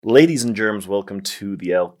Ladies and germs, welcome to the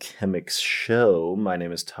Alchemix show. My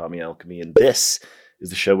name is Tommy Alchemy, and this is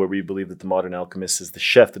the show where we believe that the modern alchemist is the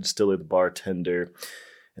chef, the distiller, the bartender,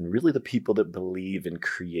 and really the people that believe in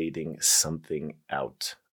creating something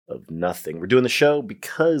out of nothing. We're doing the show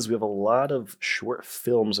because we have a lot of short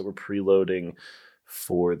films that we're preloading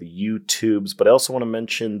for the YouTubes, but I also want to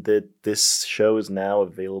mention that this show is now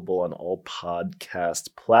available on all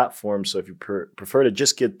podcast platforms, so if you prefer to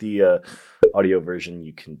just get the audio version,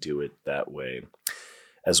 you can do it that way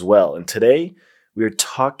as well. And today we are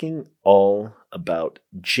talking all about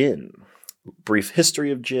gin. Brief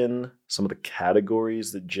history of gin, some of the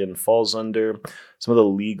categories that gin falls under, some of the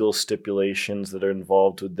legal stipulations that are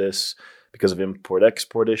involved with this because of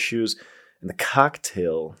import-export issues, and the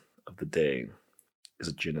cocktail of the day is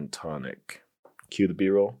a gin and tonic. Cue the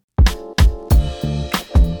B-roll.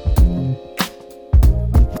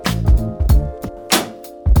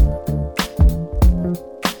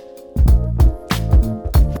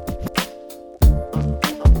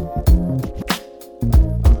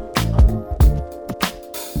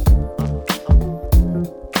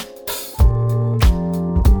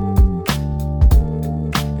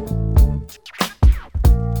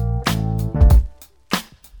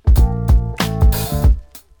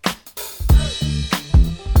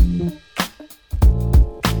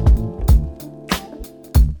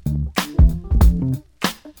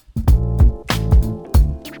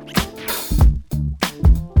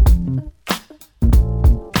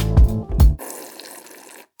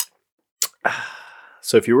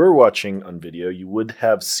 So if you were watching on video, you would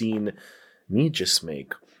have seen me just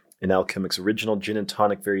make an Alchemix original gin and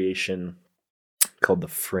tonic variation called the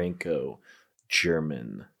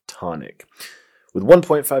Franco-German tonic with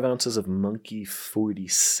 1.5 ounces of Monkey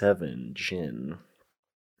 47 gin,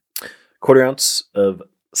 quarter ounce of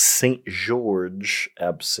St. George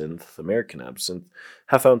absinthe, American absinthe,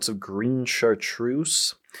 half ounce of green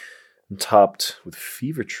chartreuse, and topped with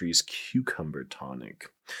Fever Tree's cucumber tonic.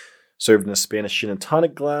 Served in a Spanish gin and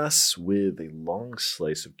tonic glass with a long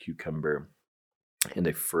slice of cucumber and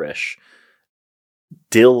a fresh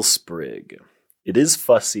dill sprig. It is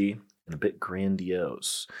fussy and a bit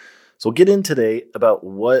grandiose. So we'll get in today about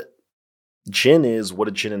what gin is, what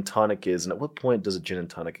a gin and tonic is, and at what point does a gin and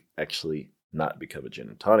tonic actually not become a gin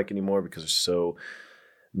and tonic anymore because there's so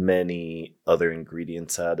many other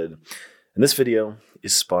ingredients added. And this video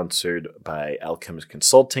is sponsored by Alchemix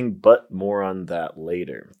Consulting, but more on that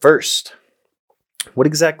later. First, what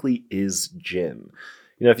exactly is gin?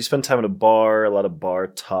 You know, if you spend time at a bar, a lot of bar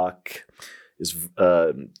talk is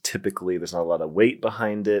typically there's not a lot of weight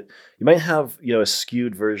behind it. You might have, a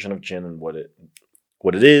skewed version of gin and what it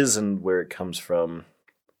is and where it comes from.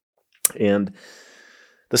 And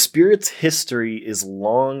the spirit's history is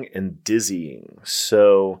long and dizzying.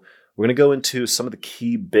 So we're going to go into some of the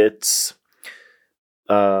key bits.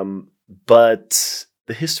 But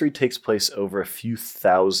the history takes place over a few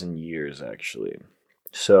thousand years, actually.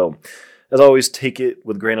 So, as always, take it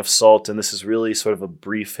with a grain of salt, and this is really sort of a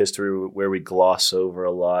brief history where we gloss over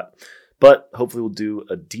a lot, but hopefully we'll do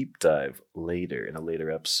a deep dive later in a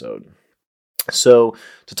later episode. So,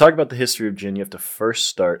 to talk about the history of gin, you have to first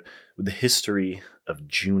start with the history of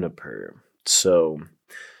juniper. So,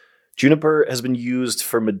 juniper has been used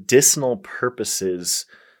for medicinal purposes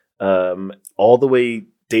all the way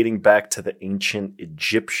dating back to the ancient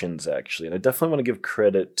Egyptians, actually. And I definitely want to give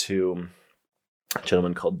credit to a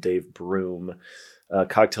gentleman called Dave Broom, a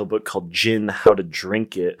cocktail book called Gin, How to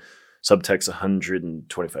Drink It, subtext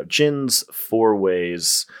 125 gins, 4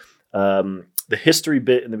 ways. The history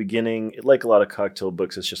bit in the beginning, like a lot of cocktail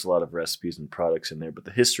books, it's just a lot of recipes and products in there, but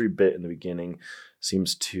the history bit in the beginning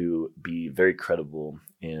seems to be very credible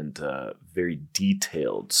and very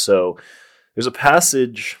detailed. So there's a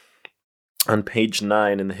passage on page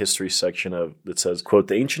 9 in the history section that says, quote,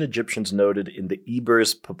 the ancient Egyptians noted in the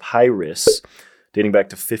Ebers Papyrus, dating back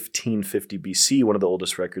to 1550 BC, one of the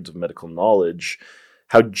oldest records of medical knowledge,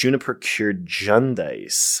 how juniper cured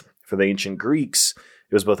jaundice. For the ancient Greeks,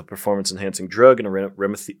 it was both a performance-enhancing drug and a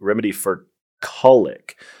remedy for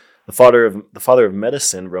colic. The father of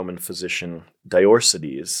medicine, Roman physician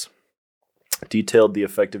Dioscorides, detailed the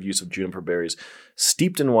effective use of juniper berries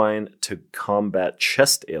steeped in wine to combat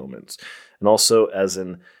chest ailments, and also as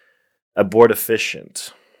an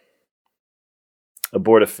abortifacient.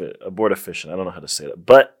 Abortifacient, I don't know how to say that,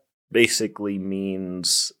 but basically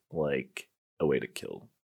means like a way to kill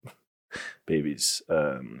babies,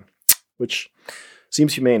 which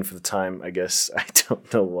seems humane for the time, I guess. I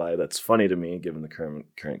don't know why that's funny to me, given the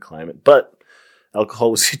current climate, but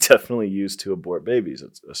alcohol was definitely used to abort babies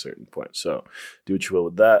at a certain point. So do what you will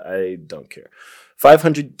with that. I don't care.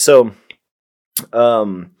 500. So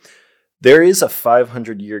Um, there is a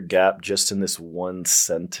 500-year gap just in this one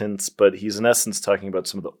sentence, but he's in essence talking about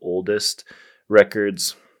some of the oldest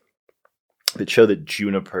records that show that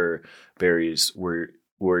juniper berries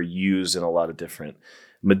were used in a lot of different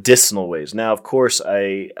medicinal ways. Now, of course,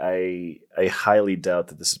 I highly doubt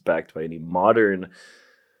that this is backed by any modern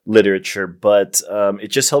literature, but it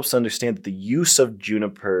just helps to understand that the use of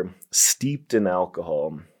juniper steeped in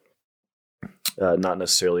alcohol, not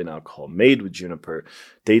necessarily an alcohol made with juniper,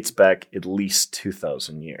 dates back at least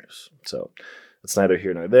 2,000 years. So it's neither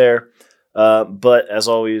here nor there. But as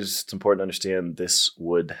always, it's important to understand this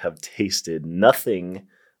would have tasted nothing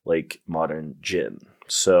like modern gin.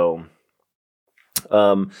 So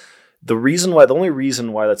the only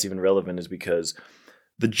reason why that's even relevant is because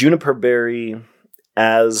the juniper berry,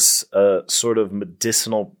 as a sort of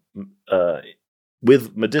medicinal,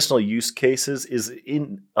 with medicinal use cases, is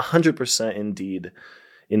in 100% indeed,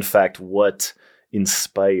 in fact, what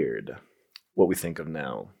inspired what we think of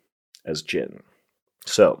now as gin.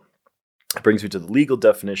 So it brings me to the legal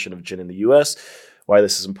definition of gin in the U.S. Why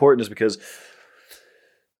this is important is because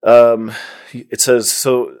it says,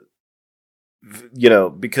 so,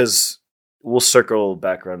 because we'll circle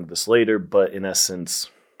back around to this later, but in essence,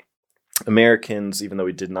 Americans, even though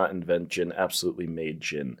we did not invent gin, absolutely made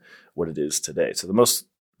gin what it is today. So the most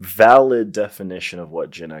valid definition of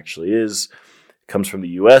what gin actually is comes from the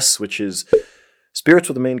U.S., which is spirits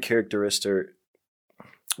with a main characteristic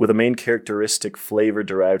flavor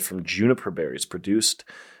derived from juniper berries, produced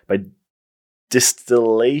by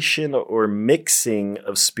distillation or mixing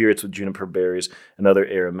of spirits with juniper berries and other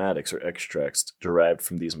aromatics or extracts derived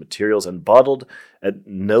from these materials, and bottled at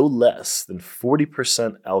no less than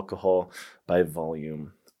 40% alcohol by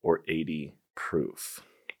volume or 80 proof.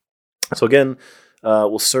 So again,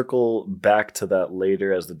 we'll circle back to that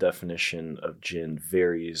later, as the definition of gin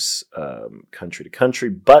varies country to country,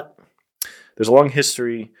 but there's a long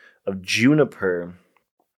history of juniper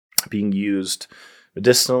being used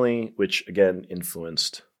medicinally, which again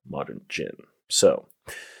influenced modern gin. So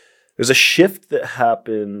there's a shift that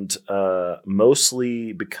happened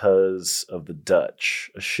mostly because of the Dutch,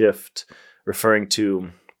 a shift referring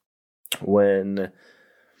to when,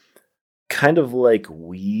 kind of like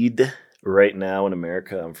weed right now in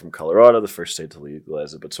America, I'm from Colorado, the first state to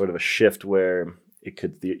legalize it, but sort of a shift where it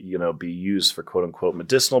could be used for quote unquote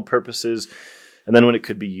medicinal purposes, and then when it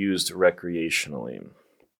could be used recreationally.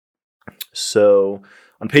 So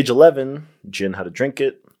on page 11, Gin, How to Drink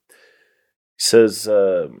It, he says,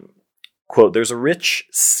 quote, "There's a rich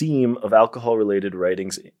seam of alcohol-related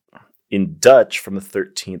writings in Dutch from the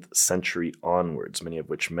 13th century onwards, many of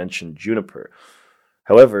which mention juniper.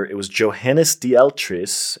 However, it was Johannes de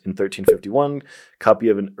Eltris in 1351, copy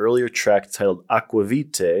of an earlier tract titled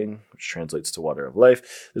Aquavitae, which translates to water of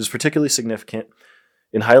life, that is particularly significant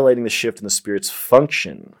in highlighting the shift in the spirit's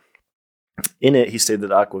function. In it, he stated that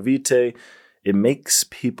aquavitae, it makes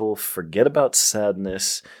people forget about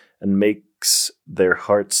sadness and makes their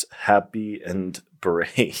hearts happy and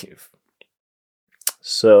brave."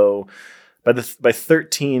 So by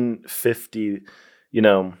 1350,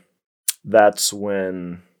 that's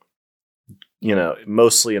when,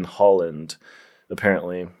 mostly in Holland,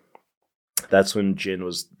 apparently, that's when gin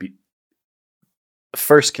was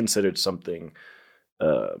first considered something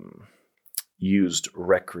used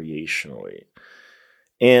recreationally.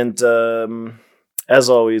 And as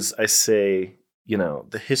always, I say,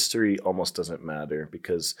 the history almost doesn't matter,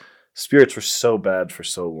 because spirits were so bad for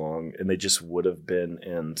so long, and they just would have been.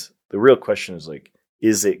 And the real question is,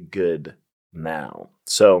 is it good now?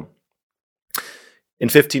 So in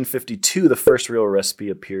 1552, the first real recipe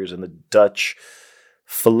appears in the Dutch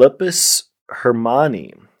Philippus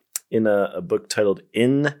Hermanni in a book titled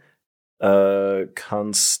In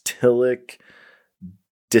Constilic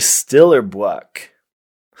Distillerbuck.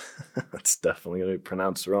 That's definitely going to be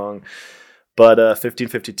pronounced wrong. But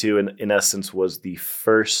 1552, in essence, was the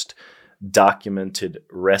first documented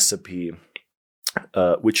recipe,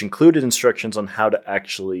 which included instructions on how to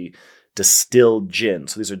actually distill gin.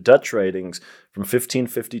 So these are Dutch writings from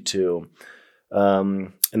 1552.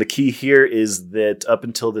 And the key here is that up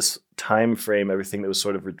until this time frame, everything that was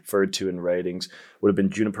sort of referred to in writings would have been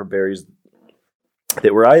juniper berries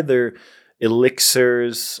that were either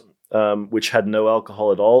elixirs, which had no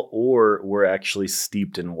alcohol at all, or were actually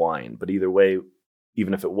steeped in wine. But either way,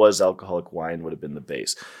 even if it was alcoholic, wine would have been the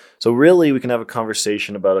base. So really, we can have a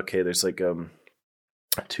conversation about, okay, there's a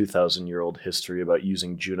 2,000-year-old history about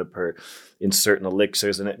using juniper in certain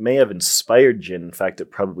elixirs, and it may have inspired gin. In fact,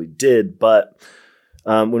 it probably did. But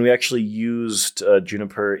when we actually used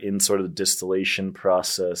juniper in sort of the distillation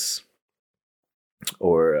process,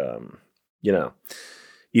 or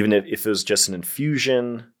Even if it was just an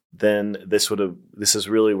infusion, then this is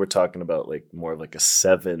really, we're talking about like more of like a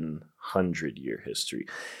 700-year history.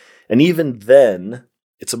 And even then,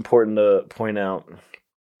 it's important to point out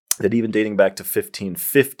that even dating back to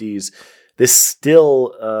 1550s, this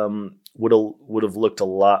still would have looked a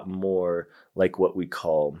lot more like what we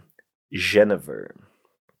call Genever,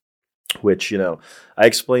 which, I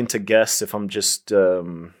explain to guests if I'm just,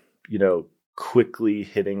 quickly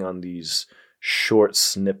hitting on these short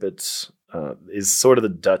snippets, is sort of the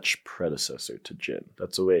Dutch predecessor to gin.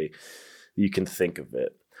 That's a way you can think of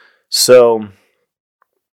it. So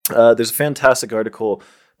there's a fantastic article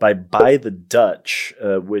by the Dutch,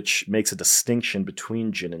 which makes a distinction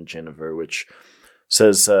between gin and Genever, which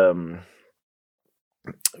says,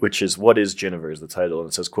 which is, what is Genever is the title. And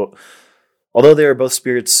it says, quote, although they are both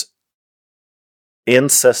spirits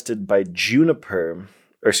accented by juniper,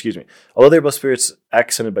 they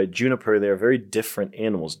are very different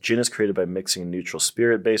animals. Gin is created by mixing a neutral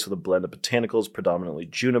spirit base with a blend of botanicals, predominantly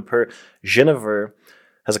juniper. Genever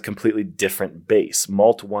has a completely different base,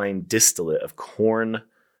 malt wine distillate of corn,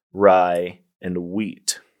 rye, and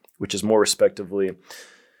wheat, which is more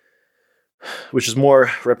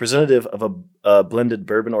representative of a blended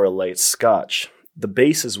bourbon or a light scotch. The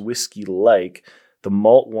base is whiskey-like. The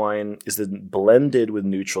malt wine is then blended with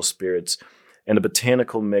neutral spirits and a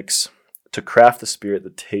botanical mix to craft the spirit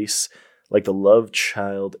that tastes like the love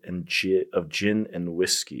child of gin and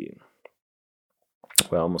whiskey.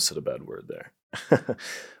 Well, I almost said a bad word there.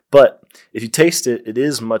 But if you taste it, it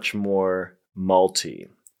is much more malty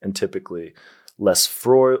and typically less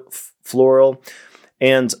floral.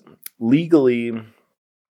 And legally,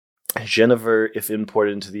 Genever, if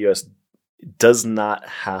imported into the U.S., does not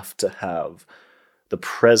have to have the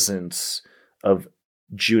presence of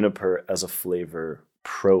juniper as a flavor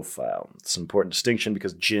profile. It's an important distinction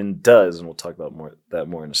because gin does, and we'll talk about that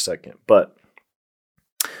more in a second. But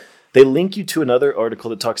they link you to another article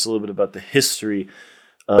that talks a little bit about the history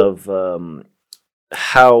of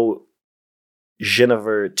how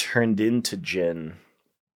Genever turned into gin,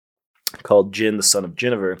 called Gin, the Son of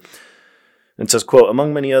Genever. And it says, quote,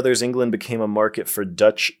 among many others, England became a market for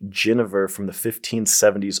Dutch Genever from the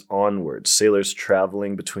 1570s onwards. Sailors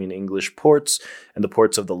traveling between English ports and the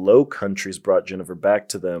ports of the Low Countries brought Genever back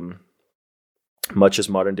to them, much as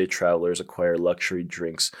modern-day travelers acquire luxury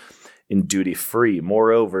drinks in duty-free.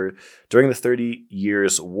 Moreover, during the 30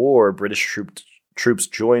 Years' War, British troops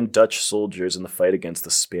joined Dutch soldiers in the fight against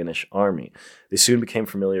the Spanish army. They soon became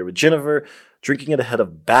familiar with Genever, drinking it ahead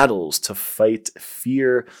of battles to fight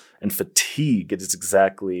fear and fatigue. It is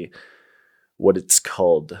exactly what it's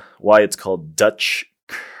called, why it's called Dutch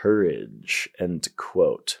courage, end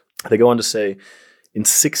quote. They go on to say, in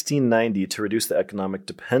 1690, to reduce the economic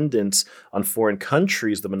dependence on foreign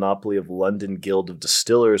countries, the monopoly of London Guild of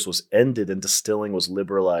Distillers was ended and distilling was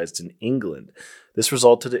liberalized in England. This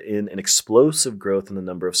resulted in an explosive growth in the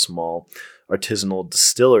number of small artisanal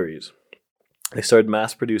distilleries. They started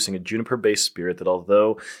mass-producing a juniper-based spirit that,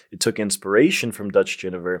 although it took inspiration from Dutch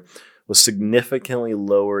Genever, was significantly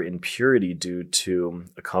lower in purity due to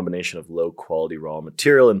a combination of low-quality raw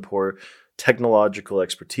material and poor technological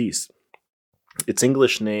expertise. Its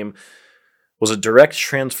English name was a direct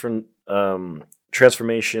transformation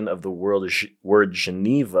of the word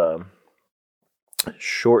Geneva,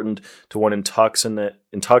 shortened to one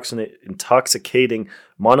intoxicating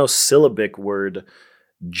monosyllabic word,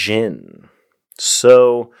 gin.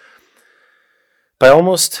 So, by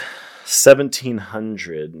almost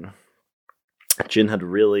 1700,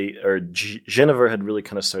 Genever had really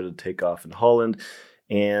kind of started to take off in Holland,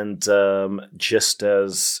 and just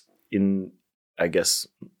as in, I guess,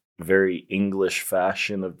 very English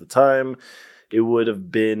fashion of the time, it would have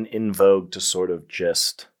been in vogue to sort of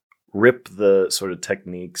just rip the sort of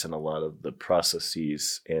techniques and a lot of the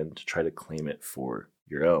processes and to try to claim it for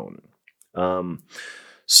your own.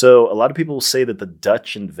 So a lot of people will say that the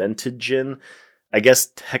Dutch invented gin. I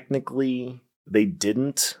guess technically they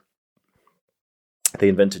didn't. They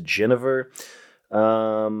invented Genever.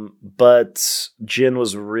 But gin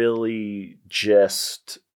was really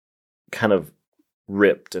just kind of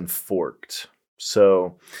ripped and forked.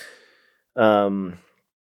 So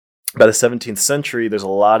by the 17th century, there's a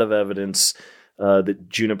lot of evidence that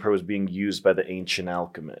juniper was being used by the ancient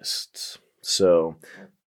alchemists. So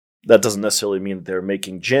that doesn't necessarily mean that they're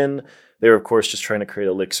making gin. They're, of course, just trying to create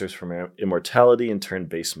elixirs from immortality and turn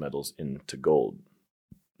base metals into gold.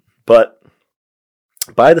 But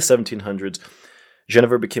by the 1700s,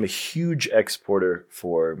 Genever became a huge exporter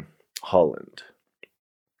for Holland.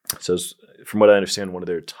 So, from what I understand, one of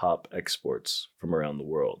their top exports from around the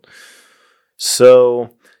world.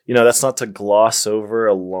 So, that's not to gloss over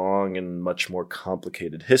a long and much more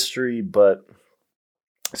complicated history, but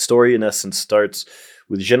the story in essence starts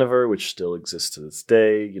with Genever, which still exists to this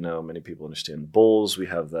day. Many people understand bowls. We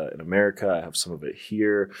have that in America. I have some of it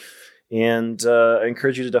here. And I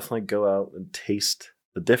encourage you to definitely go out and taste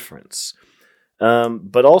the difference.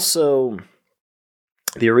 But also,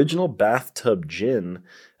 the original bathtub gin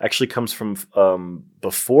actually comes from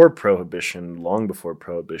before Prohibition, long before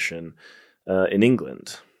Prohibition, in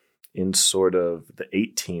England, in sort of the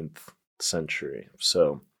 18th century.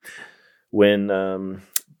 So when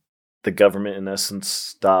the government, in essence,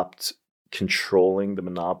 stopped controlling the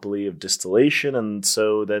monopoly of distillation, and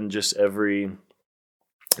so then just every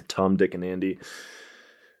Tom, Dick, and Andy,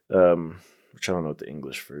 which I don't know what the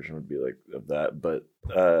English version would be like of that, but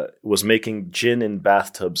was making gin in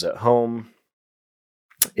bathtubs at home.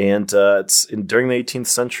 And during the 18th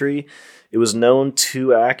century, it was known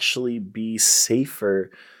to actually be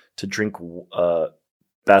safer to drink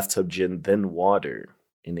bathtub gin than water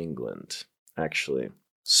in England, actually.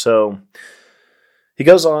 So he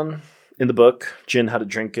goes on in the book, Gin, How to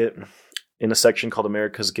Drink It, in a section called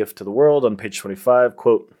America's Gift to the World on page 25,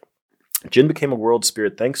 quote, "Gin became a world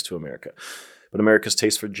spirit thanks to America. But America's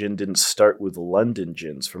taste for gin didn't start with London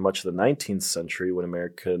gins. For much of the 19th century, when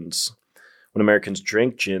Americans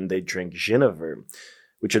drank gin, they drank Genever,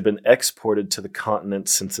 which had been exported to the continent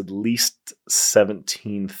since at least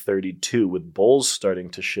 1732, with bowls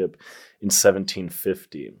starting to ship in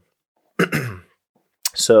 1750.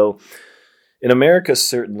 So, in America,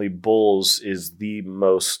 certainly bowls is the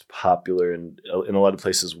most popular, and in a lot of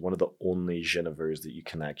places, one of the only Genevers that you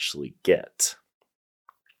can actually get.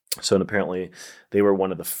 So, and apparently, they were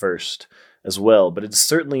one of the first as well. But it's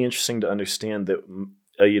certainly interesting to understand that,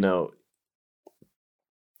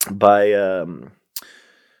 by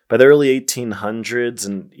the early 1800s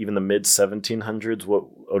and even the mid 1700s,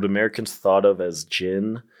 what Americans thought of as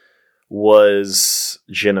gin was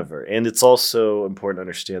Genever. And it's also important to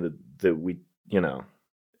understand that we,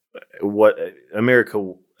 what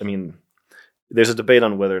America, there's a debate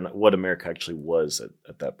on whether or not what America actually was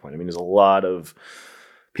at that point. There's a lot of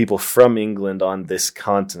people from England on this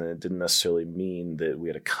continent. It didn't necessarily mean that we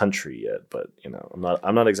had a country yet, but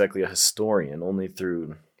I'm not exactly a historian, only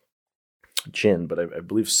through gin, but I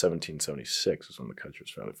believe 1776 is when the country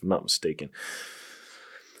was founded, if I'm not mistaken.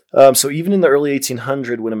 So even in the early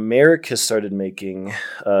 1800s, when America started making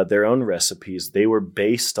their own recipes, they were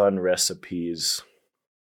based on recipes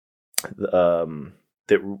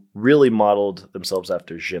that really modeled themselves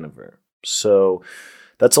after Genever. So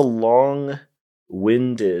that's a long-winded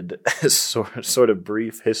sort of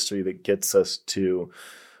brief history that gets us to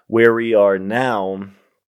where we are now,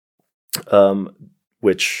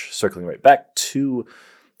 which, circling right back to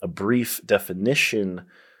a brief definition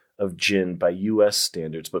of gin by U.S.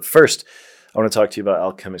 standards. But first, I want to talk to you about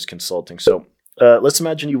Alchemix Consulting. So let's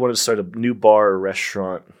imagine you want to start a new bar or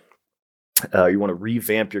restaurant. You want to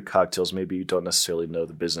revamp your cocktails. Maybe you don't necessarily know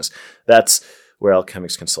the business. That's where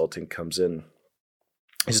Alchemix Consulting comes in.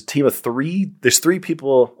 There's a team of three. There's 3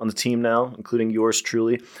 people on the team now, including yours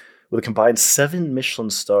truly, with a combined 7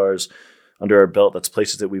 Michelin stars under our belt. That's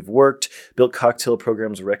places that we've worked, built cocktail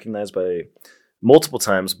programs recognized by multiple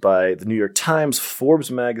times by the New York Times, Forbes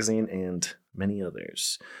magazine, and many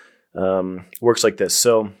others. Works like this.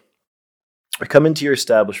 So we come into your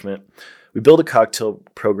establishment, we build a cocktail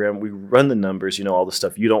program, we run the numbers, all the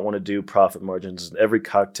stuff you don't want to do, profit margins, every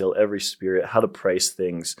cocktail, every spirit, how to price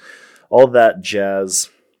things, all that jazz,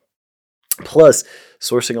 plus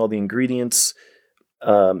sourcing all the ingredients,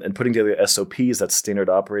 and putting together SOPs, that's standard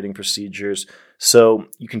operating procedures, so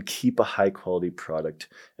you can keep a high quality product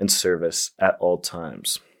and service at all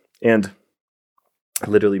times. And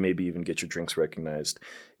literally maybe even get your drinks recognized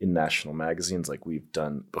in national magazines like we've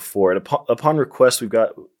done before. And upon request, we've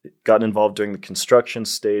gotten involved during the construction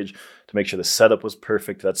stage to make sure the setup was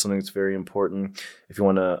perfect. That's something that's very important if you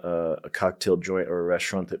want a cocktail joint or a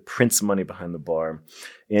restaurant that prints money behind the bar,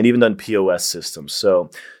 and even done POS systems. So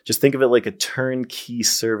just think of it like a turnkey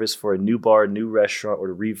service for a new bar, new restaurant, or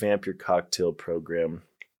to revamp your cocktail program.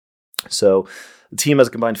 So the team has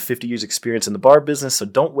a combined 50 years experience in the bar business. So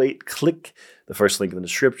don't wait. Click the first link in the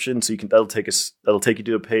description. So that'll take you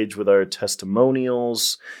to a page with our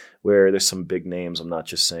testimonials where there's some big names. I'm not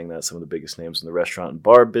just saying that, some of the biggest names in the restaurant and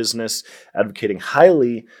bar business, advocating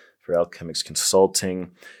highly for Alchemix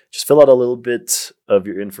Consulting. Just fill out a little bit of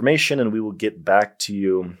your information and we will get back to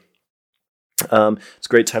you. It's a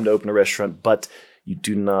great time to open a restaurant, but you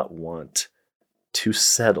do not want to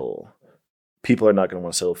settle. People are not going to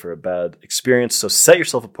want to settle for a bad experience, so set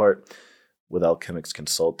yourself apart with Alchemix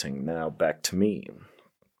Consulting. Now back to me.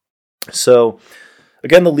 So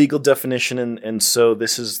again, the legal definition, and so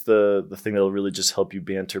this is the thing that'll really just help you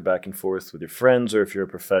banter back and forth with your friends, or if you're a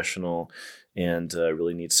professional and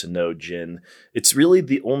really needs to know gin. It's really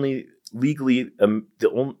the only legally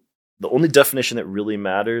the only definition that really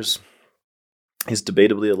matters is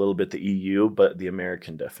debatably a little bit the EU, but the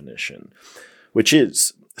American definition, which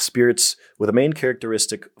is spirits with a main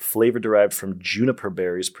characteristic flavor derived from juniper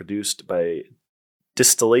berries produced by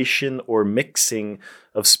distillation or mixing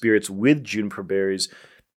of spirits with juniper berries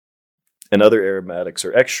and other aromatics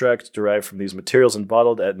or extracts derived from these materials and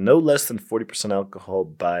bottled at no less than 40% alcohol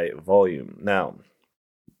by volume. Now,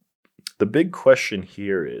 the big question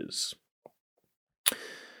here is,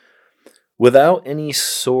 without any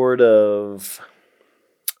sort of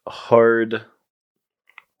hard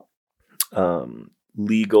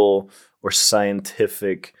legal or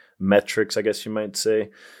scientific metrics, I guess you might say,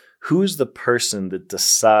 who's the person that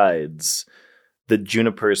decides that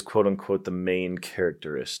juniper is quote unquote the main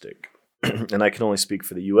characteristic? And I can only speak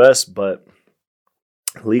for the US, but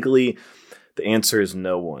legally, the answer is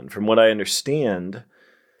no one. From what I understand,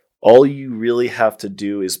 all you really have to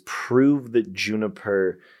do is prove that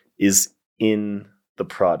juniper is in the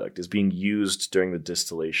product, is being used during the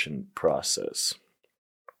distillation process.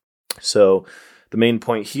 So the main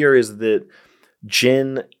point here is that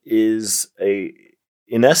gin is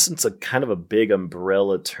in essence, a kind of a big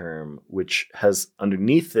umbrella term, which has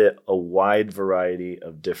underneath it a wide variety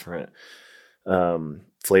of different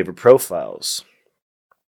flavor profiles.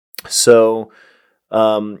 So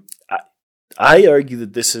I argue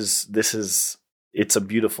that it's a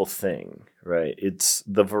beautiful thing, right? It's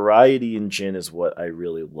the variety in gin is what I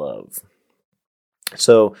really love.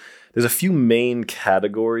 So there's a few main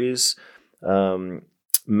categories.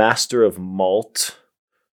 Master of Malt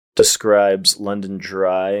describes London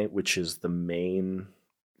Dry, which is the main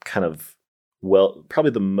kind of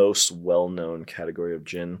probably the most well-known category of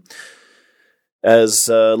gin. As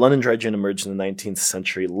London Dry gin emerged in the 19th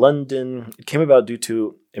century London, it came about due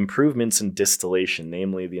to improvements in distillation,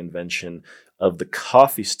 namely the invention of the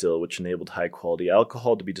coffee still, which enabled high-quality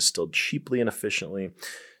alcohol to be distilled cheaply and efficiently.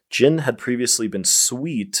 Gin had previously been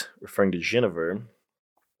sweet, referring to Genever,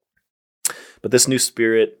 but this new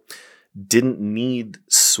spirit didn't need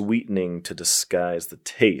sweetening to disguise the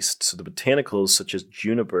taste, so the botanicals such as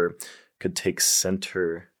juniper could take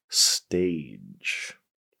center stage.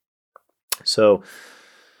 So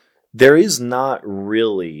there is not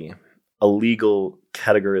really a legal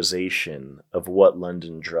categorization of what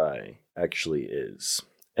London Dry actually is.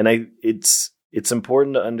 And it's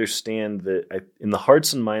important to understand that in the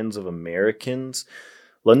hearts and minds of Americans,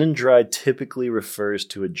 London Dry typically refers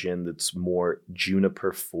to a gin that's more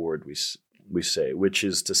juniper forward, we say, which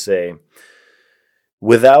is to say,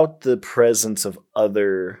 without the presence of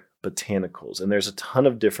other botanicals. And there's a ton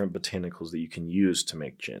of different botanicals that you can use to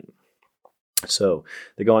make gin. So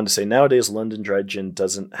they go on to say, nowadays, London Dry gin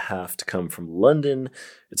doesn't have to come from London.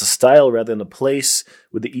 It's a style rather than a place.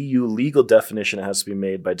 With the EU legal definition, it has to be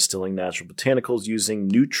made by distilling natural botanicals using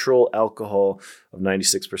neutral alcohol of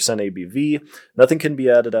 96% ABV. Nothing can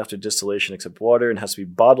be added after distillation except water and has to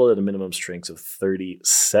be bottled at a minimum strength of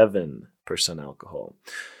 37% alcohol.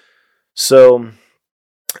 So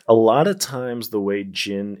a lot of times the way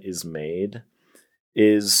gin is made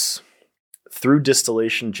is through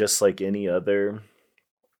distillation, just like any other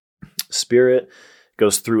spirit,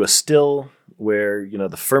 goes through a still where,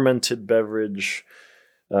 the fermented beverage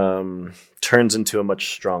turns into a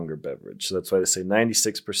much stronger beverage. So that's why they say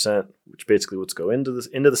 96%, which basically what's go into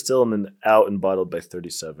the still and then out and bottled by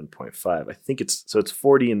 37.5. I think it's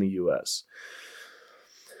 40 in the US.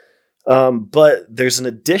 But there's an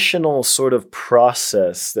additional sort of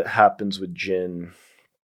process that happens with gin,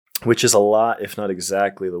 which is a lot, if not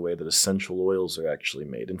exactly, the way that essential oils are actually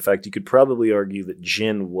made. In fact, you could probably argue that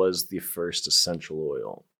gin was the first essential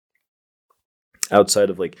oil,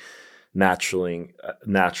 outside of like naturally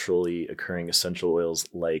occurring essential oils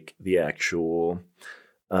like the actual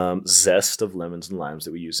zest of lemons and limes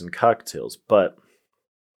that we use in cocktails. But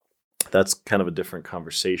that's kind of a different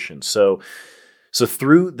conversation. So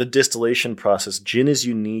through the distillation process, gin is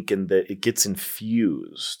unique in that it gets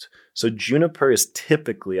infused. So juniper is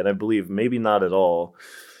typically, and I believe maybe not at all,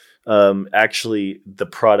 actually the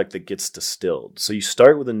product that gets distilled. So you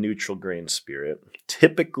start with a neutral grain spirit.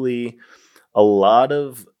 Typically, a lot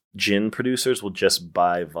of gin producers will just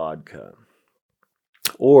buy vodka.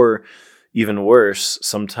 Or even worse,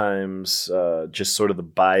 sometimes just sort of the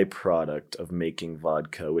byproduct of making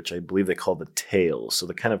vodka, which I believe they call the tail. So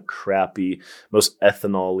the kind of crappy, most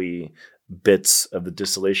ethanol-y bits of the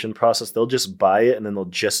distillation process, they'll just buy it and then they'll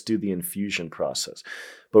just do the infusion process.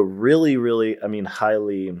 But really, really,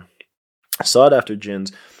 highly sought after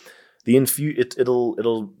gins,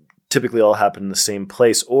 it'll typically all happen in the same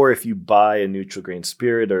place. Or if you buy a neutral grain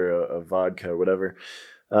spirit or a vodka or whatever,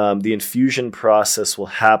 the infusion process will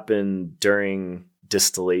happen during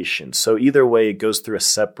distillation. So either way, it goes through a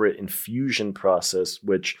separate infusion process,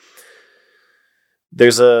 which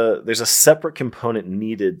there's a separate component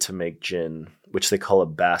needed to make gin, which they call a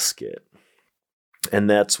basket. And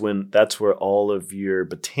that's where all of your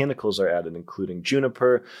botanicals are added, including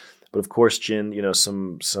juniper. But of course, gin,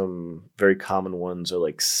 some very common ones are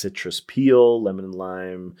like citrus peel, lemon and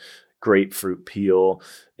lime, grapefruit peel,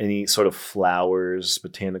 any sort of flowers,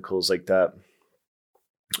 botanicals like that.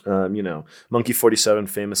 Monkey 47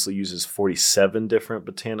 famously uses 47 different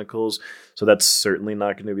botanicals, so that's certainly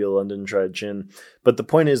not going to be a London dry gin. But the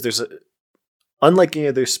point is, unlike any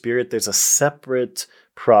other spirit, there's a separate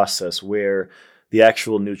process where the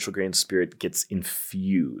actual neutral grain spirit gets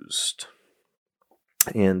infused.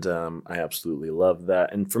 And I absolutely love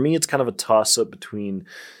that. And for me, it's kind of a toss-up between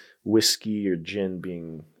whiskey or gin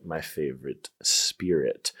being my favorite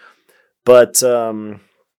spirit. But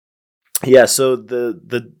yeah, so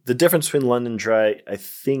the difference between London Dry, I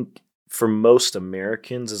think, for most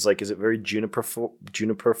Americans is it very juniper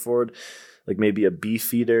forward, like maybe a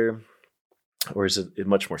beefeater, or is it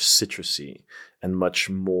much more citrusy and much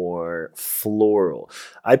more floral?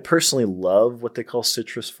 I personally love what they call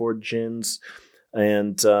citrus forward gins.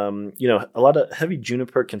 And, a lot of heavy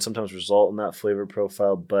juniper can sometimes result in that flavor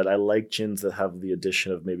profile, but I like gins that have the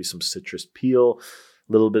addition of maybe some citrus peel,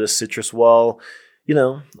 a little bit of citrus wall.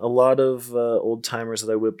 A lot of old timers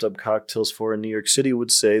that I whipped up cocktails for in New York City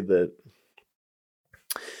would say that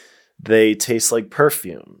they taste like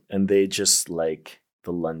perfume and they just like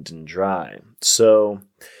the London Dry. So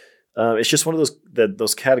it's just one of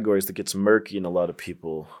those categories that gets murky and a lot of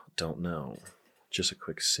people don't know. Just a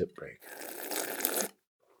quick sip break.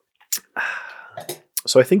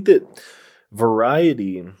 So I think that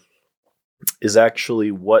variety is actually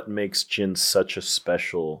what makes gin such a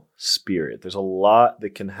special spirit. There's a lot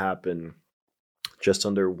that can happen just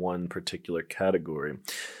under one particular category.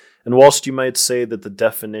 And whilst you might say that the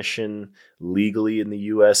definition legally in the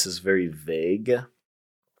US is very vague,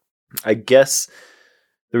 I guess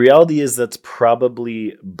the reality is that's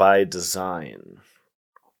probably by design,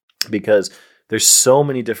 because there's so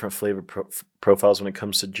many different flavor profiles when it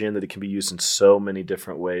comes to gin that it can be used in so many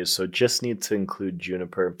different ways. So just need to include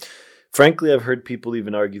juniper. Frankly, I've heard people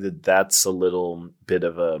even argue that that's a little bit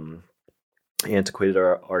of a antiquated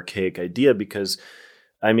or archaic idea, because,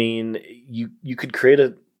 you could create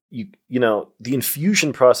the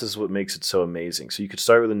infusion process is what makes it so amazing. So you could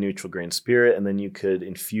start with a neutral grain spirit, and then you could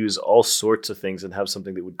infuse all sorts of things and have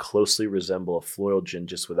something that would closely resemble a floral gin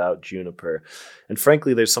just without juniper. And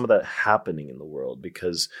frankly, there's some of that happening in the world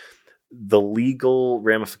because the legal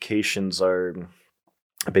ramifications are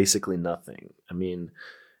basically nothing.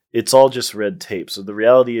 It's all just red tape. So the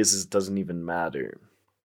reality is it doesn't even matter.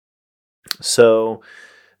 So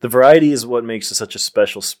the variety is what makes it such a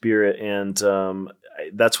special spirit. And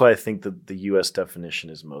that's why I think that the U.S. definition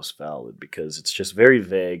is most valid, because it's just very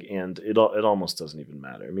vague and it almost doesn't even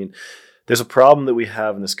matter. There's a problem that we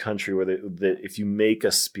have in this country where that if you make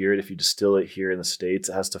a spirit, if you distill it here in the States,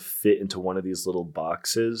 it has to fit into one of these little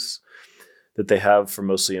boxes that they have for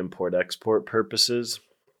mostly import-export purposes.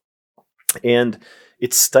 And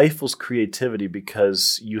it stifles creativity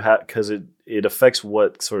because it affects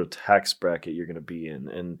what sort of tax bracket you're going to be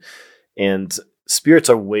in. And spirits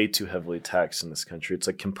are way too heavily taxed in this country. It's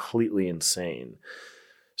completely insane.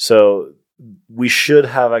 So we should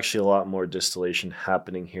have actually a lot more distillation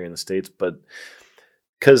happening here in the States, but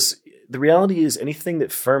because the reality is anything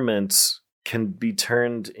that ferments can be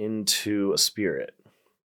turned into a spirit.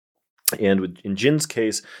 And in gin's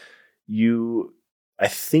case, I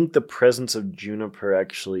think the presence of juniper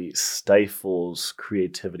actually stifles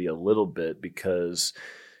creativity a little bit, because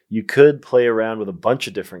you could play around with a bunch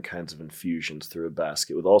of different kinds of infusions through a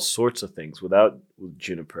basket with all sorts of things with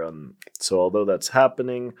juniper. So although that's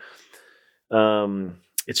happening,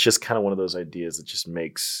 it's just kind of one of those ideas that just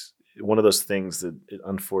makes one of those things that it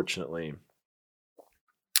unfortunately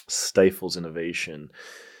stifles innovation.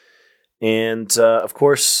 And of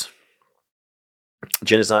course,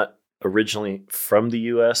 gin is not originally from the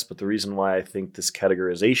US, but the reason why I think this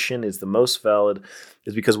categorization is the most valid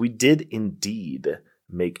is because we did indeed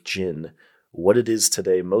make gin what it is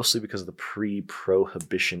today, mostly because of the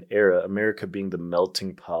pre-prohibition era, America being the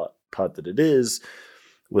melting pot that it is,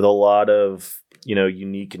 with a lot of,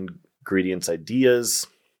 unique ingredients, ideas.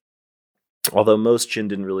 Although most gin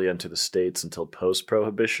didn't really enter the States until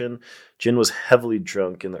post-prohibition, gin was heavily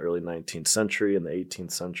drunk in the early 19th century and the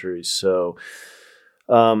 18th century. So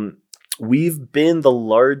we've been the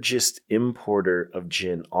largest importer of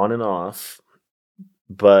gin on and off,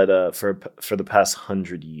 but for the past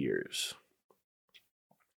 100 years.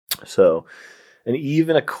 So, and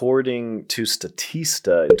even according to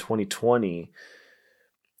Statista in 2020,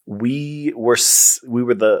 we were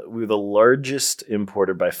the largest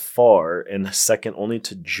importer by far, and second only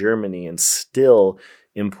to Germany, and still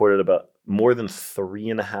imported about more than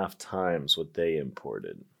 3.5 times what they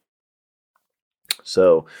imported.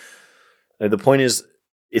 So the point is,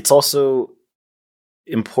 it's also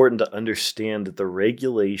important to understand that the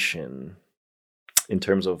regulation, in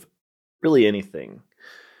terms of really anything,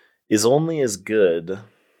 is only as good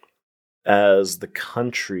as the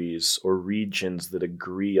countries or regions that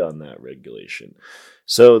agree on that regulation.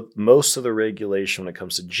 So most of the regulation when it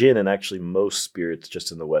comes to gin, and actually most spirits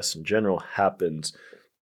just in the West in general, happens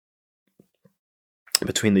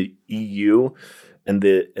between the EU and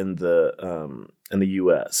the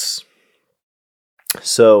US.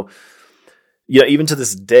 So yeah, even to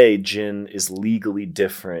this day, gin is legally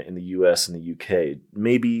different in the US and the UK.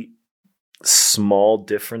 Maybe small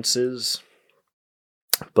differences,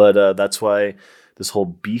 but that's why this whole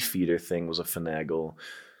Beefeater thing was a finagle,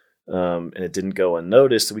 and it didn't go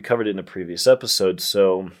unnoticed. We covered it in a previous episode.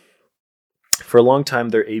 So for a long time,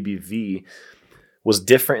 their ABV was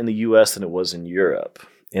different in the US than it was in Europe.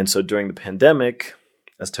 And so during the pandemic,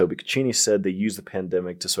 as Toby Caccini said, they used the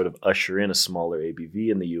pandemic to sort of usher in a smaller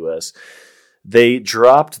ABV in the US. They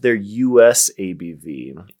dropped their US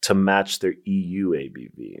ABV to match their EU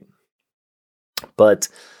ABV. But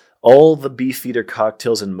all the Beefeater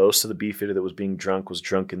cocktails and most of the Beefeater that was being drunk was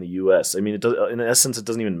drunk in the US. I mean, in essence, it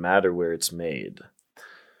doesn't even matter where it's made.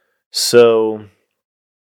 So,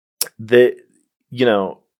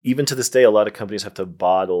 even to this day, a lot of companies have to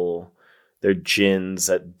bottle their gins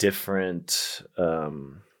at different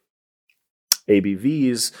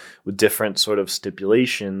ABVs with different sort of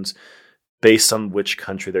stipulations based on which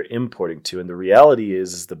country they're importing to. And the reality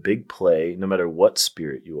is the big play, no matter what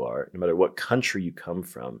spirit you are, no matter what country you come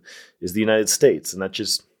from, is the United States. And that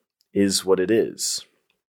just is what it is.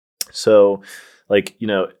 So,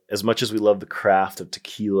 as much as we love the craft of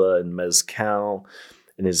tequila and mezcal,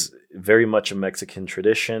 and is very much a Mexican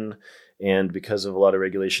tradition, and because of a lot of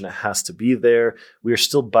regulation, it has to be there, we are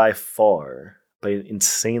still by far, by an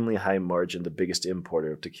insanely high margin, the biggest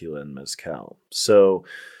importer of tequila and mezcal. So,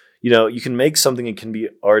 you can make something, it can be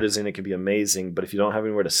artisan, it can be amazing, but if you don't have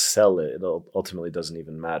anywhere to sell it, it ultimately doesn't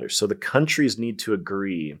even matter. So the countries need to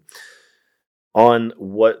agree on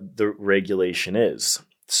what the regulation is.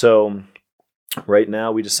 So right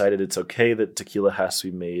now we decided it's okay that tequila has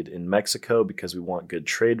to be made in Mexico because we want good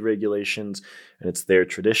trade regulations and it's their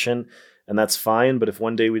tradition. And that's fine. But if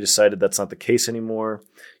one day we decided that's not the case anymore,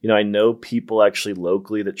 I know people actually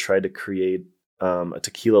locally that tried to create a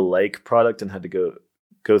tequila-like product and had to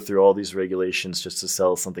go through all these regulations just to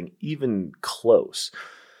sell something even close.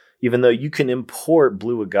 Even though you can import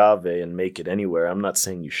blue agave and make it anywhere. I'm not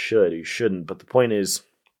saying you should or you shouldn't, but the point is,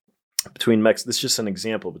 this is just an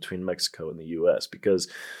example between Mexico and the US, because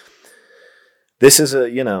this is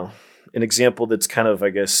an example that's kind of,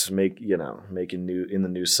 I guess, making new in the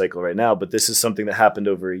news cycle right now, but this is something that happened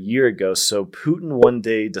over a year ago. So Putin one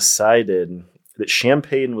day decided that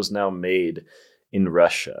champagne was now made in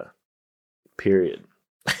Russia, period.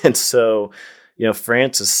 And so,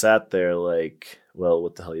 France has sat there like, well,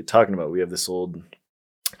 what the hell are you talking about? We have this old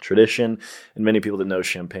tradition, and many people that know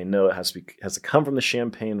champagne know it has to come from the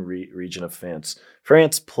Champagne region of France,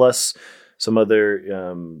 plus some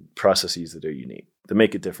other processes that are unique that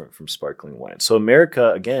make it different from sparkling wine. So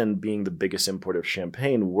America, again, being the biggest importer of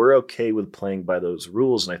champagne, we're okay with playing by those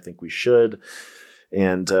rules, and I think we should.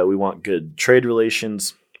 And we want good trade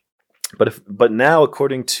relations. But now,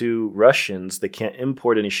 according to Russians, they can't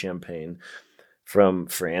import any champagne from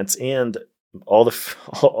France, and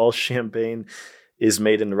all champagne is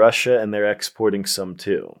made in Russia, and they're exporting some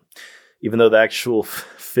too. Even though the actual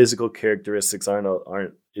physical characteristics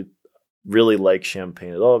aren't really like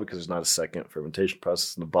champagne at all, because there's not a second fermentation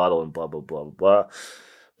process in the bottle and blah blah blah blah blah.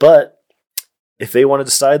 But if they want to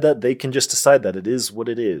decide that, they can just decide that. It is what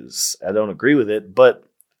it is. I don't agree with it, but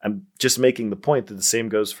I'm just making the point that the same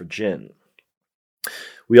goes for gin.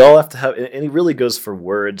 We all have to have, and it really goes for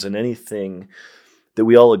words and anything that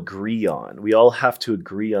we all agree on. We all have to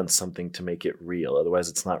agree on something to make it real. Otherwise,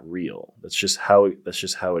 it's not real. That's just how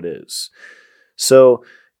it is. So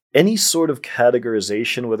any sort of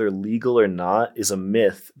categorization, whether legal or not, is a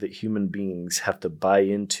myth that human beings have to buy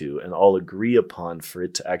into and all agree upon for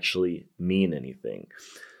it to actually mean anything.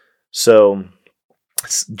 So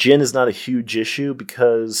gin is not a huge issue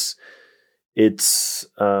because it's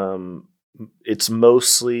it's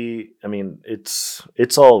mostly, I mean, it's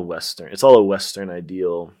all Western. It's all a Western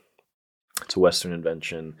ideal. It's a Western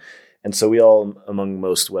invention. And so we all, among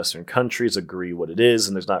most Western countries, agree what it is,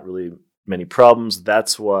 and there's not really many problems.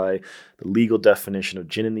 That's why the legal definition of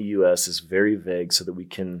gin in the US is very vague, so that we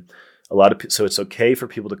can, so it's okay for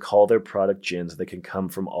people to call their product gins. They can come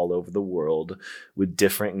from all over the world with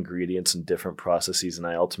different ingredients and different processes, and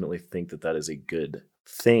I ultimately think that that is a good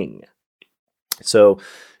thing. So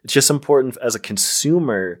it's just important as a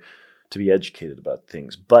consumer to be educated about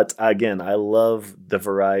things. But again, I love the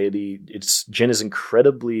variety. Gin is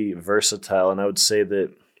incredibly versatile, and I would say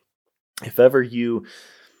that if ever you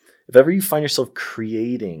find yourself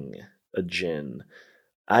creating a gin,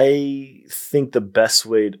 I think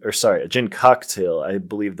a gin cocktail, I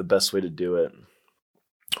believe the best way to do it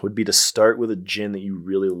would be to start with a gin that you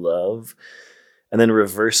really love and then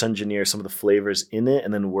reverse engineer some of the flavors in it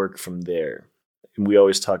and then work from there. And we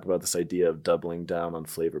always talk about this idea of doubling down on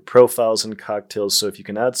flavor profiles in cocktails. So if you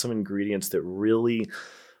can add some ingredients that really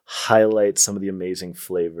highlight some of the amazing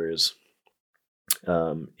flavors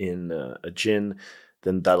in a gin,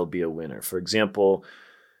 then that'll be a winner. For example,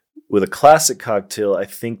 with a classic cocktail, I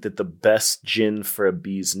think that the best gin for a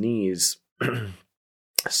bee's knees,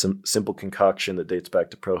 some simple concoction that dates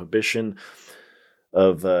back to Prohibition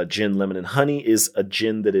of gin, lemon, and honey, is a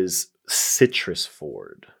gin that is citrus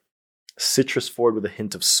forward. Citrus forward with a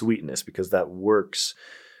hint of sweetness, because that works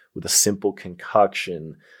with a simple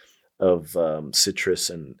concoction of citrus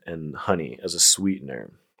and honey as a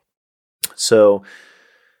sweetener. So,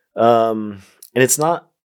 and it's not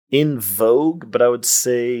in vogue, but I would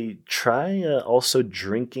say try also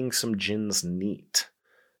drinking some gins neat,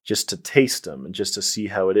 just to taste them and just to see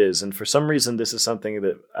how it is. And for some reason, this is something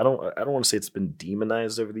that I don't want to say it's been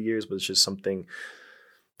demonized over the years, but it's just something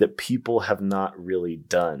that people have not really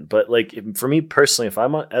done. But like for me personally, if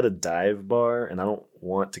I'm at a dive bar and I don't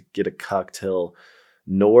want to get a cocktail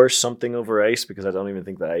nor something over ice, because I don't even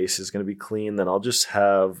think the ice is going to be clean, then I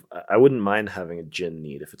wouldn't mind having a gin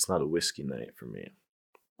neat if it's not a whiskey night for me.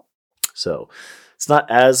 So it's not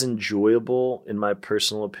as enjoyable, in my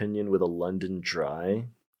personal opinion, with a London Dry.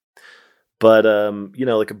 But,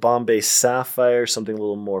 like a Bombay Sapphire, something a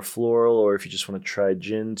little more floral, or if you just want to try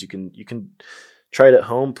gins, you can try it at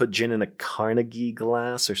home, put gin in a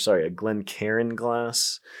a Glencairn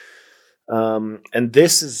glass. And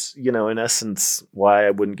this is, in essence, why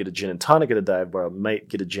I wouldn't get a gin and tonic at a dive bar. I might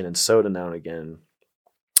get a gin and soda now and again,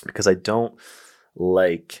 because I don't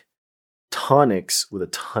like tonics with a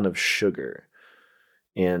ton of sugar.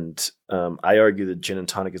 And I argue that gin and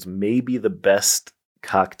tonic is maybe the best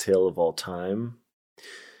cocktail of all time,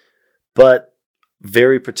 but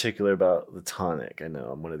very particular about the tonic. I know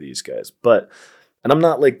I'm one of these guys, and I'm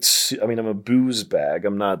not I'm a booze bag.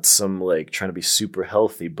 I'm not some trying to be super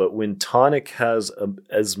healthy, but when tonic has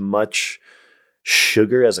as much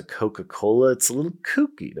sugar as a Coca-Cola, it's a little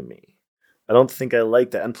kooky to me. I don't think I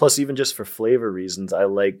like that. And plus, even just for flavor reasons, I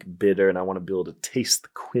like bitter and I want to be able to taste the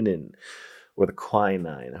quinine or the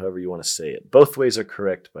quinine, however you want to say it. Both ways are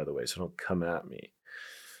correct, by the way, so don't come at me.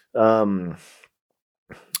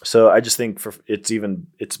 So I just think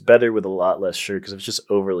it's better with a lot less sugar, because if it's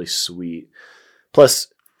just overly sweet. Plus,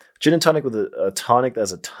 gin and tonic with a tonic that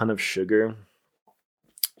has a ton of sugar,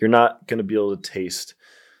 you're not going to be able to taste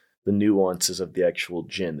the nuances of the actual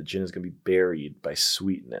gin. The gin is going to be buried by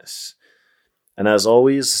sweetness. And as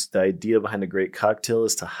always, the idea behind a great cocktail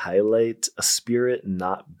is to highlight a spirit,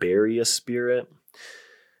 not bury a spirit.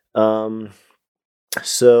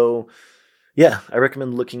 So yeah, I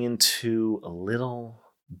recommend looking into a little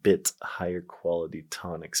bit higher quality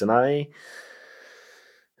tonics. And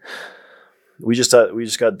we just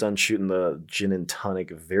got done shooting the gin and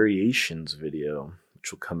tonic variations video,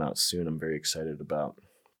 which will come out soon. I'm very excited about.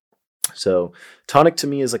 So tonic to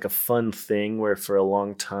me is like a fun thing where for a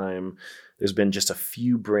long time there's been just a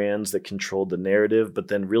few brands that controlled the narrative, but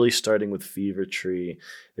then really starting with Fever Tree,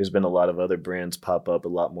 there's been a lot of other brands pop up, a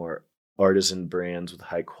lot more artisan brands with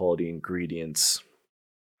high quality ingredients.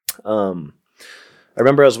 I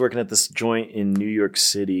remember I was working at this joint in New York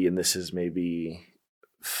City, and this is maybe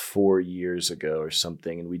 4 years ago or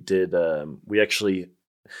something. And we did, I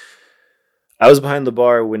was behind the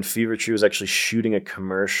bar when Fever Tree was actually shooting a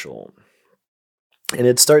commercial. And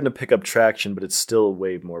it's starting to pick up traction, but it's still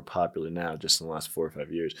way more popular now, just in the last 4 or 5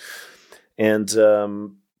 years. And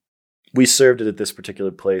we served it at this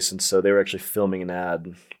particular place, and so they were actually filming an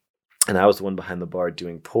ad, and I was the one behind the bar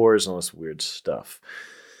doing pours and all this weird stuff.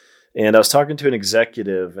 And I was talking to an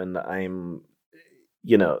executive, and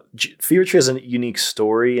Fever Tree has a unique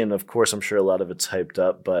story, and of course, I'm sure a lot of it's hyped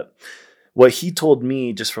up, but what he told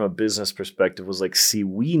me just from a business perspective was like, see,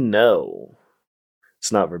 we know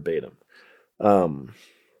it's not verbatim. Or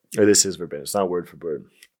this is verbatim. It's not word for word.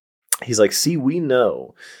 He's like, see, we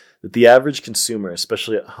know that the average consumer,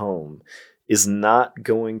 especially at home, is not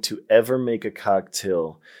going to ever make a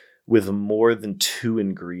cocktail with more than 2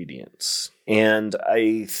 ingredients. And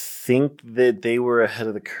I think that they were ahead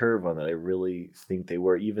of the curve on that. I really think they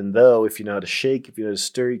were, even though if you know how to shake, if you know how to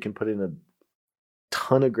stir, you can put in a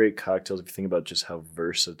ton of great cocktails. If you think about just how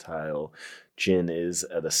versatile gin is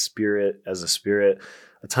as a spirit,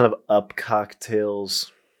 a ton of up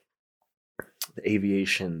cocktails, the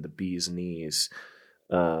aviation, the bee's knees.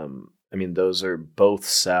 I mean, those are both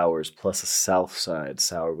sours plus a south side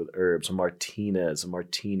sour with herbs, a Martinez, a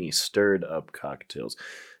martini, stirred up cocktails,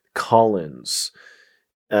 Collins.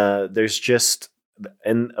 There's just,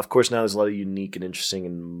 and of course now there's a lot of unique and interesting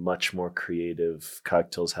and much more creative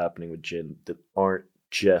cocktails happening with gin that aren't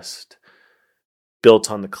just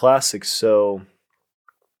built on the classics. So,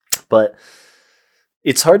 but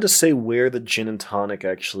it's hard to say where the gin and tonic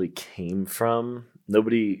actually came from.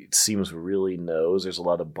 Nobody seems really knows. There's a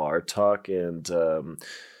lot of bar talk, and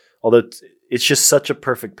although it's just such a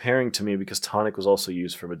perfect pairing to me because tonic was also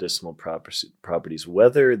used for medicinal properties.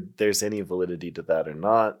 Whether there's any validity to that or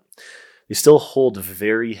not, they still hold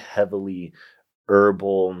very heavily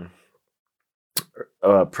herbal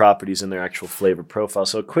properties in their actual flavor profile.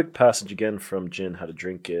 So a quick passage again from Gin, How to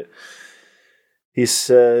Drink It. He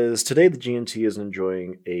says, today the G&T is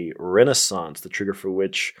enjoying a renaissance, the trigger for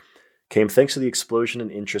which came thanks to the explosion in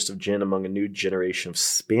interest of gin among a new generation of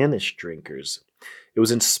Spanish drinkers. It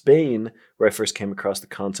was in Spain where I first came across the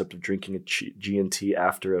concept of drinking a G&T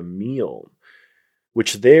after a meal,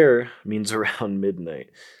 which there means around midnight.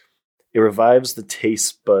 It revives the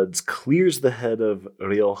taste buds, clears the head of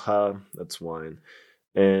Rioja, that's wine,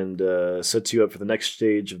 and sets you up for the next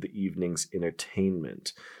stage of the evening's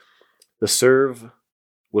entertainment. The serve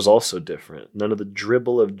was also different. None of the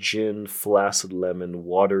dribble of gin, flaccid lemon,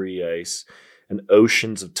 watery ice, and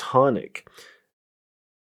oceans of tonic.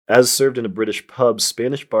 As served in a British pub,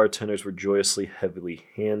 Spanish bartenders were joyously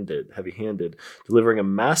heavy-handed, delivering a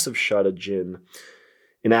massive shot of gin,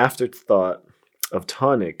 an afterthought of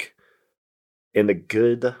tonic, and a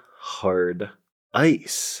good, hard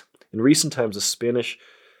ice. In recent times, the Spanish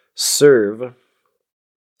serve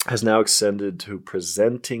has now extended to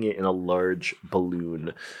presenting it in a large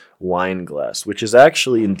balloon wine glass, which is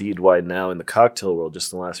actually indeed why now in the cocktail world,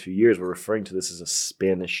 just in the last few years, we're referring to this as a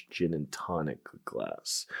Spanish gin and tonic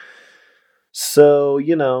glass. So,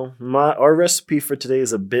 our recipe for today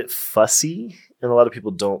is a bit fussy, and a lot of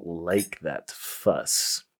people don't like that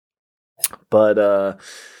fuss. But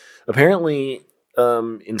apparently,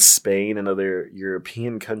 in Spain and other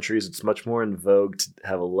European countries, it's much more in vogue to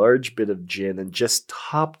have a large bit of gin and just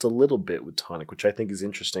topped a little bit with tonic, which I think is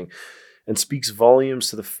interesting and speaks volumes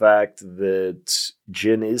to the fact that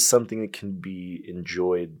gin is something that can be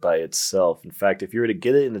enjoyed by itself. In fact, if you were to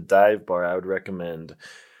get it in a dive bar, I would recommend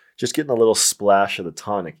just getting a little splash of the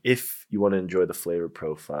tonic if you want to enjoy the flavor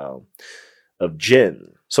profile of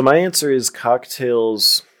gin. So my answer is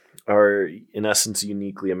cocktails are in essence a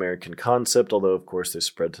uniquely American concept, although of course they're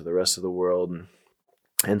spread to the rest of the world.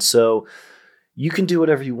 And so you can do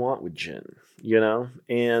whatever you want with gin,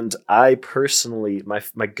 And I personally,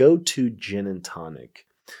 my go-to gin and tonic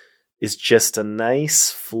is just a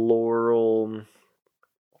nice floral,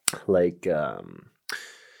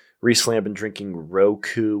 recently I've been drinking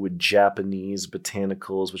Roku with Japanese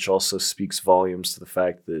botanicals, which also speaks volumes to the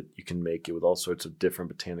fact that you can make it with all sorts of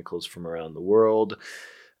different botanicals from around the world.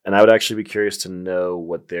 And I would actually be curious to know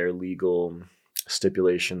what their legal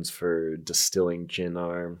stipulations for distilling gin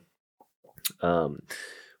are.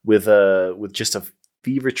 With just a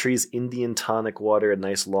Fever Tree's Indian tonic water, a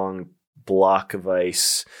nice long block of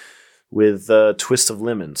ice with a twist of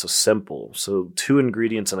lemon, so simple. So 2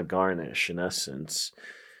 ingredients and a garnish in essence.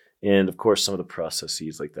 And of course, some of the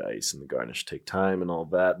processes like the ice and the garnish take time and all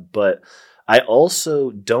that. But I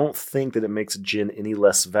also don't think that it makes a gin any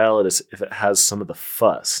less valid as if it has some of the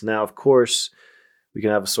fuss. Now, of course, we can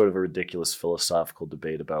have a sort of a ridiculous philosophical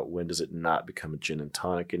debate about when does it not become a gin and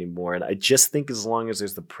tonic anymore. And I just think as long as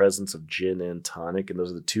there's the presence of gin and tonic, and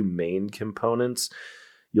those are the 2 main components,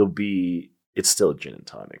 it's still a gin and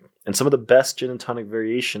tonic. And some of the best gin and tonic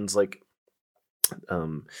variations, like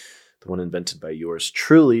the one invented by yours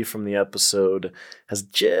truly from the episode, has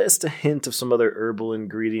just a hint of some other herbal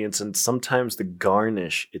ingredients, and sometimes the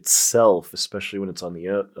garnish itself, especially when it's on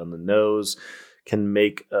the nose, can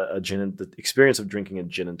make the experience of drinking a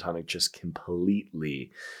gin and tonic just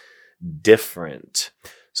completely different.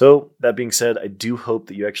 So, that being said, I do hope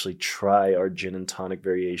that you actually try our gin and tonic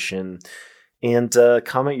variation and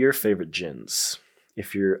comment your favorite gins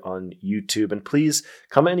if you're on YouTube. And please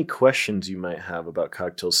comment any questions you might have about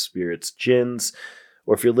cocktail spirits, gins,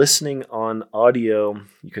 or if you're listening on audio,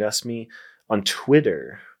 you could ask me on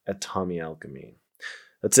Twitter at Tommy Alchemy.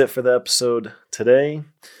 That's it for the episode today.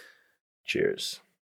 Cheers.